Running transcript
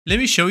Let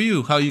me show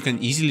you how you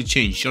can easily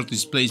change your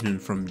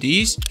displacement from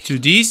this to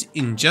this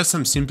in just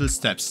some simple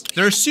steps.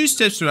 There are two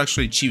steps to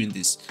actually achieving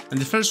this, and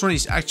the first one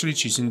is actually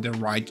choosing the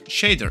right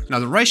shader. Now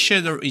the right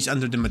shader is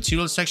under the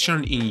material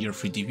section in your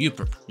 3D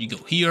viewport. You go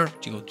here,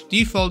 you go to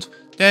default,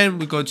 then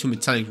we go to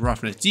metallic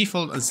roughness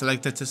default and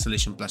select the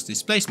tessellation plus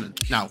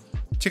displacement. Now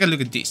take a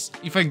look at this.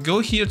 If I go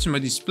here to my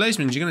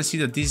displacement, you're gonna see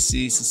that this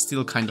is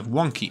still kind of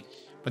wonky.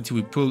 But if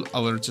we pull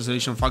our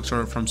tessellation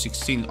factor from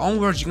 16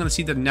 onwards, you're gonna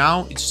see that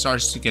now it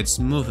starts to get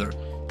smoother.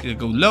 It'll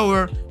go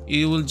lower,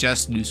 it will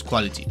just lose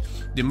quality.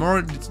 The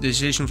more the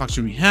tessellation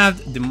factor we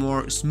have, the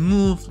more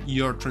smooth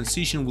your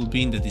transition will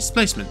be in the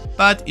displacement.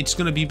 But it's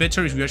gonna be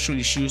better if you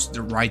actually choose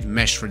the right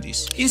mesh for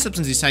this. In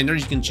Substance Designer,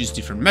 you can choose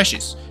different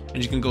meshes,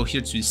 and you can go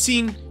here to the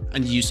scene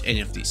and use any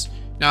of these.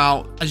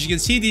 Now, as you can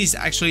see, this is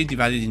actually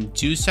divided in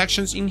two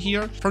sections in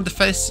here. From the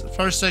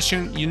first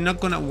section, you're not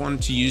gonna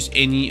want to use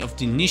any of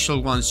the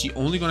initial ones. You're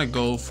only gonna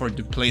go for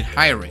the plain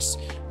high-res.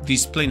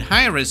 This plain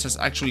high-res has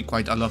actually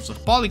quite a lot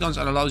of polygons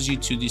and allows you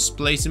to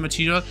displace the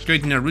material,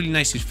 creating a really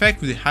nice effect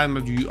with the height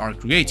map you are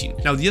creating.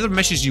 Now, the other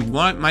meshes you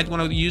might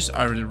want to use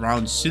are the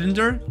round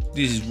cylinder.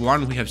 This is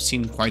one we have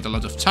seen quite a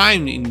lot of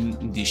time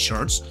in these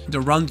shorts. The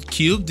round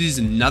cube, this is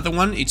another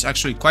one. It's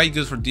actually quite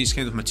good for these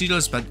kind of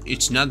materials, but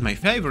it's not my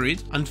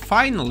favorite. And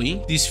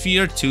finally, the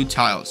sphere 2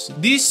 tiles.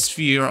 This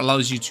sphere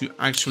allows you to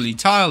actually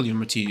tile your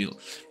material,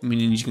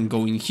 meaning you can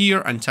go in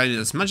here and tile it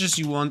as much as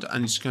you want,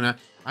 and it's gonna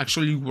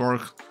actually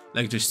work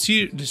like the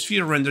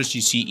sphere renders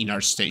you see in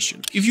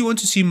ArtStation. If you want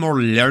to see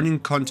more learning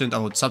content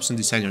about Substance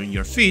Designer in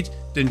your feed,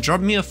 then drop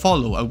me a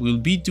follow. I will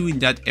be doing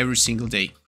that every single day.